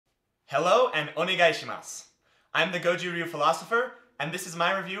Hello and onegai shimasu. I'm the Goju Philosopher, and this is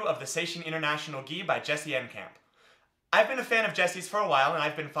my review of the Seishin International Gi by Jesse Enkamp. I've been a fan of Jesse's for a while, and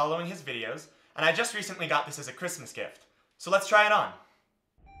I've been following his videos, and I just recently got this as a Christmas gift. So let's try it on.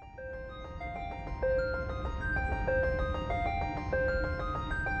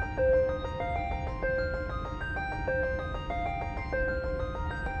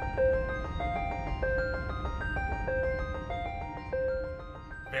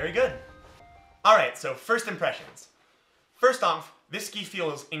 Very good. Alright, so first impressions. First off, this gi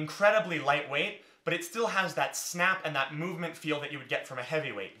feels incredibly lightweight, but it still has that snap and that movement feel that you would get from a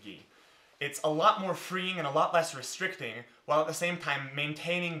heavyweight gi. It's a lot more freeing and a lot less restricting, while at the same time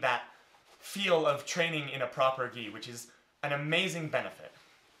maintaining that feel of training in a proper gi, which is an amazing benefit.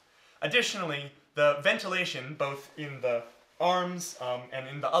 Additionally, the ventilation, both in the arms and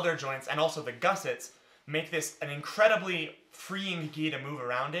in the other joints, and also the gussets, make this an incredibly freeing gi to move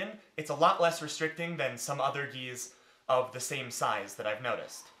around in. It's a lot less restricting than some other gis of the same size that I've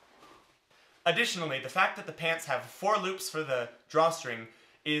noticed. Additionally, the fact that the pants have 4 loops for the drawstring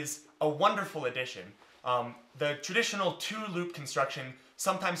is a wonderful addition. The traditional 2-loop construction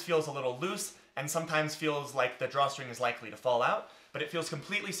sometimes feels a little loose and sometimes feels like the drawstring is likely to fall out, but it feels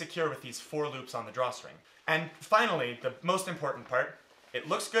completely secure with these 4 loops on the drawstring. And finally, the most important part, it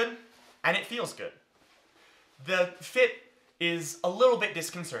looks good and it feels good. The fit is a little bit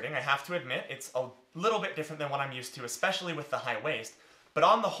disconcerting, I have to admit. It's a little bit different than what I'm used to, especially with the high waist, but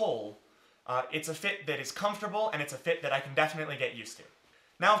on the whole, it's a fit that is comfortable and it's a fit that I can definitely get used to.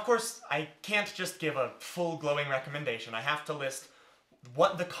 Now, of course, I can't just give a full glowing recommendation. I have to list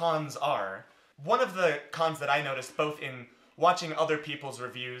what the cons are. One of the cons that I noticed both in watching other people's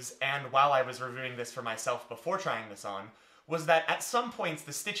reviews and while I was reviewing this for myself before trying this on was that at some points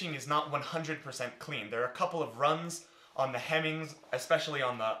the stitching is not 100% clean. There are a couple of runs on the hemmings, especially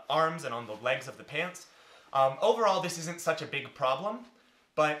on the arms and on the legs of the pants. Overall, this isn't such a big problem,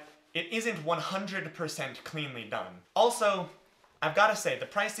 but it isn't 100% cleanly done. Also, I've got to say, the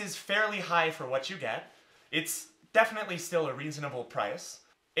price is fairly high for what you get. It's definitely still a reasonable price.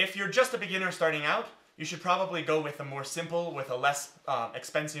 If you're just a beginner starting out, you should probably go with a more simple, with a less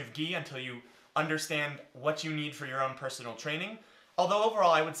expensive gi until you understand what you need for your own personal training. Although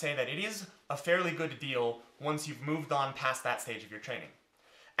overall I would say that it is a fairly good deal once you've moved on past that stage of your training.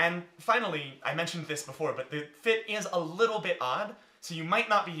 And finally, I mentioned this before, but the fit is a little bit odd, so you might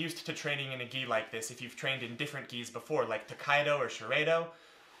not be used to training in a gi like this if you've trained in different gis before, like Tokaido or Shireido.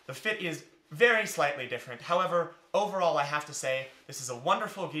 The fit is very slightly different. However, overall I have to say, this is a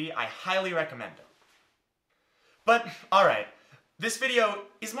wonderful gi. I highly recommend it. But, alright, this video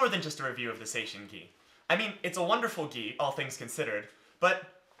is more than just a review of the Seishin gi. I mean, it's a wonderful gi, all things considered, but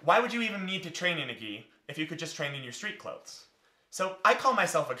why would you even need to train in a gi if you could just train in your street clothes? So I call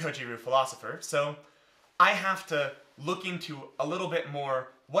myself a Goju Philosopher, so I have to look into a little bit more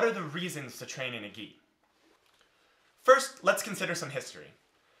what are the reasons to train in a gi. First, let's consider some history.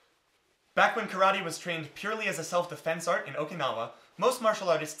 Back when karate was trained purely as a self-defense art in Okinawa, most martial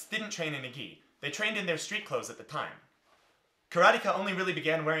artists didn't train in a gi. They trained in their street clothes at the time. Karateka only really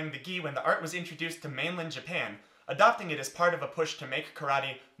began wearing the gi when the art was introduced to mainland Japan, adopting it as part of a push to make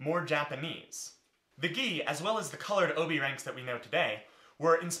karate more Japanese. The gi, as well as the colored obi ranks that we know today,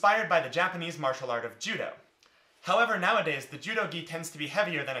 were inspired by the Japanese martial art of judo. However, nowadays, the judo gi tends to be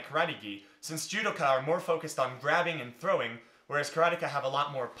heavier than a karate gi, since judoka are more focused on grabbing and throwing, whereas karateka have a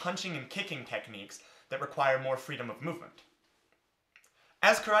lot more punching and kicking techniques that require more freedom of movement.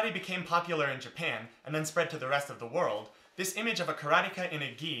 As karate became popular in Japan, and then spread to the rest of the world, this image of a karateka in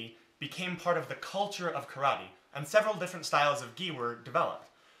a gi became part of the culture of karate, and several different styles of gi were developed.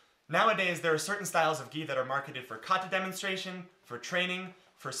 Nowadays, there are certain styles of gi that are marketed for kata demonstration, for training,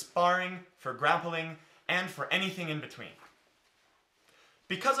 for sparring, for grappling, and for anything in between.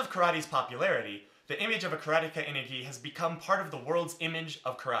 Because of karate's popularity, the image of a karateka in a gi has become part of the world's image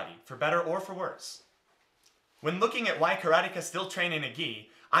of karate, for better or for worse. When looking at why karateka still train in a gi,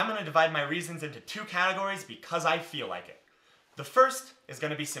 I'm going to divide my reasons into 2 categories because I feel like it. The first is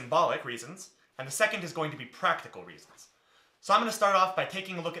going to be symbolic reasons, and the second is going to be practical reasons. So I'm going to start off by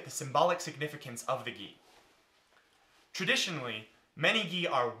taking a look at the symbolic significance of the gi. Traditionally, many gi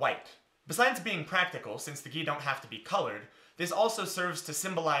are white. Besides being practical, since the gi don't have to be colored, this also serves to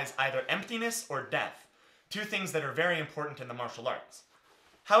symbolize either emptiness or death, 2 things that are very important in the martial arts.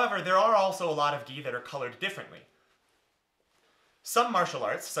 However, there are also a lot of gi that are colored differently. Some martial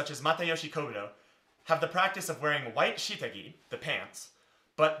arts, such as Matayoshi Kobudo, have the practice of wearing white shitagi, the pants,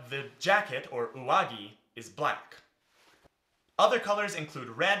 but the jacket, or uwagi, is black. Other colors include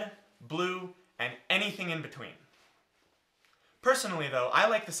red, blue, and anything in between. Personally though, I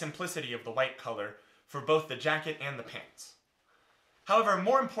like the simplicity of the white color for both the jacket and the pants. However,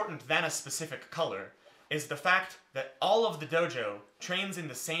 more important than a specific color is the fact that all of the dojo trains in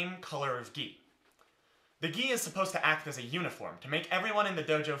the same color of gi. The gi is supposed to act as a uniform to make everyone in the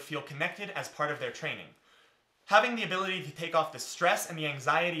dojo feel connected as part of their training. Having the ability to take off the stress and the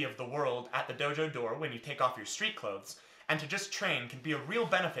anxiety of the world at the dojo door when you take off your street clothes, and to just train can be a real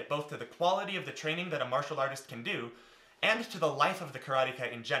benefit both to the quality of the training that a martial artist can do, and to the life of the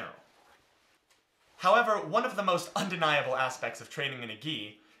karateka in general. However, one of the most undeniable aspects of training in a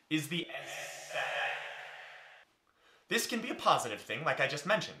gi is the This can be a positive thing, like I just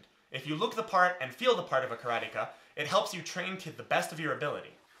mentioned. If you look the part and feel the part of a karateka, it helps you train to the best of your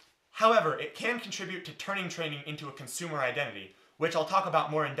ability. However, it can contribute to turning training into a consumer identity, which I'll talk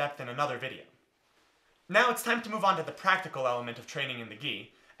about more in depth in another video. Now it's time to move on to the practical element of training in the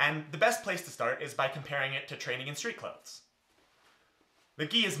gi, and the best place to start is by comparing it to training in street clothes. The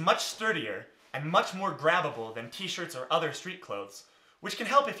gi is much sturdier and much more grabbable than t-shirts or other street clothes, which can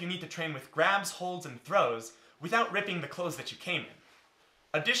help if you need to train with grabs, holds, and throws without ripping the clothes that you came in.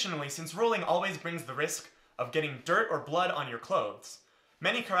 Additionally, since rolling always brings the risk of getting dirt or blood on your clothes,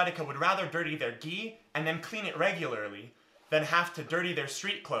 many karateka would rather dirty their gi and then clean it regularly than have to dirty their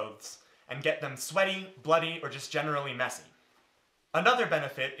street clothes and get them sweaty, bloody, or just generally messy. Another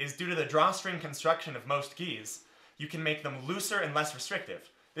benefit is due to the drawstring construction of most gis, you can make them looser and less restrictive.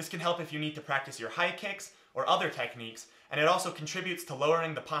 This can help if you need to practice your high kicks or other techniques, and it also contributes to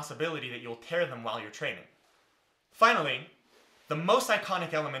lowering the possibility that you'll tear them while you're training. Finally, the most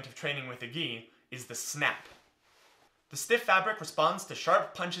iconic element of training with a gi is the snap. The stiff fabric responds to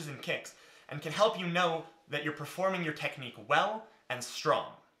sharp punches and kicks, and can help you know that you're performing your technique well and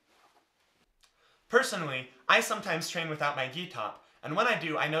strong. Personally, I sometimes train without my gi top, and when I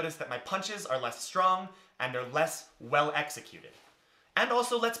do, I notice that my punches are less strong and are less well executed. And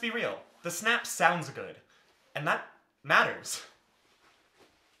also, let's be real, the snap sounds good, and that matters.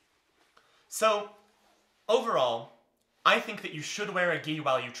 So, overall, I think that you should wear a gi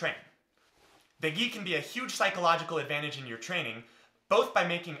while you train. The gi can be a huge psychological advantage in your training, both by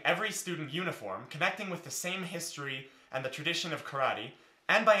making every student uniform, connecting with the same history and the tradition of karate,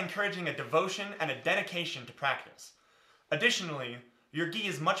 and by encouraging a devotion and a dedication to practice. Additionally, your gi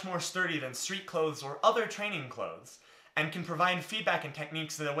is much more sturdy than street clothes or other training clothes, and can provide feedback and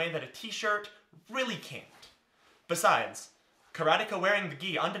techniques in a way that a t-shirt really can't. Besides, karateka wearing the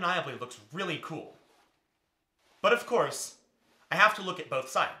gi undeniably looks really cool. But of course, I have to look at both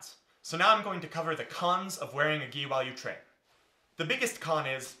sides. So now I'm going to cover the cons of wearing a gi while you train. The biggest con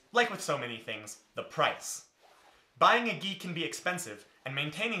is, like with so many things, the price. Buying a gi can be expensive, and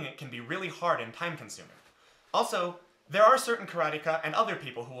maintaining it can be really hard and time-consuming. Also, there are certain karateka and other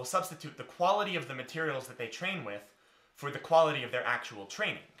people who will substitute the quality of the materials that they train with for the quality of their actual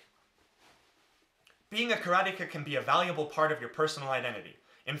training. Being a karateka can be a valuable part of your personal identity.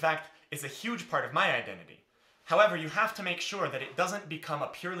 In fact, it's a huge part of my identity. However, you have to make sure that it doesn't become a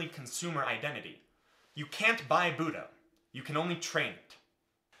purely consumer identity. You can't buy Budo. You can only train it.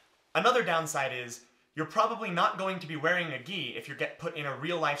 Another downside is, you're probably not going to be wearing a gi if you get put in a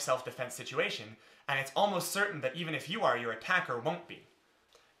real-life self-defense situation, and it's almost certain that even if you are, your attacker won't be.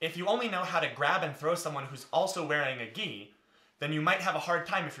 If you only know how to grab and throw someone who's also wearing a gi, then you might have a hard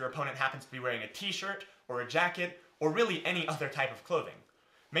time if your opponent happens to be wearing a t-shirt, or a jacket, or really any other type of clothing.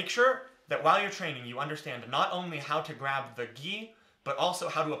 Make sure that while you're training, you understand not only how to grab the gi, but also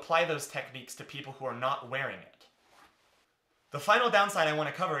how to apply those techniques to people who are not wearing it. The final downside I want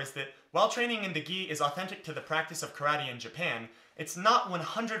to cover is that while training in the gi is authentic to the practice of karate in Japan, it's not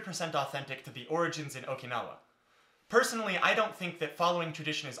 100% authentic to the origins in Okinawa. Personally, I don't think that following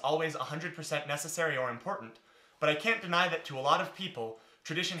tradition is always 100% necessary or important, but I can't deny that to a lot of people,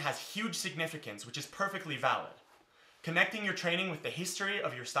 tradition has huge significance, which is perfectly valid. Connecting your training with the history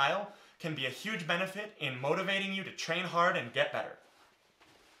of your style can be a huge benefit in motivating you to train hard and get better.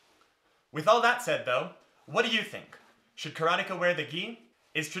 With all that said though, what do you think? Should karateka wear the gi?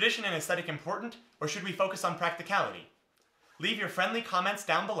 Is tradition and aesthetic important, or should we focus on practicality? Leave your friendly comments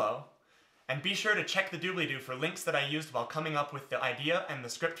down below, and be sure to check the doobly-doo for links that I used while coming up with the idea and the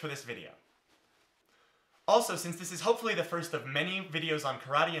script for this video. Also, since this is hopefully the first of many videos on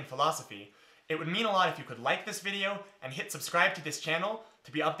karate and philosophy, it would mean a lot if you could like this video and hit subscribe to this channel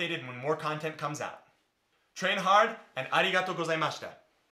to be updated when more content comes out. Train hard, and arigatou gozaimashita!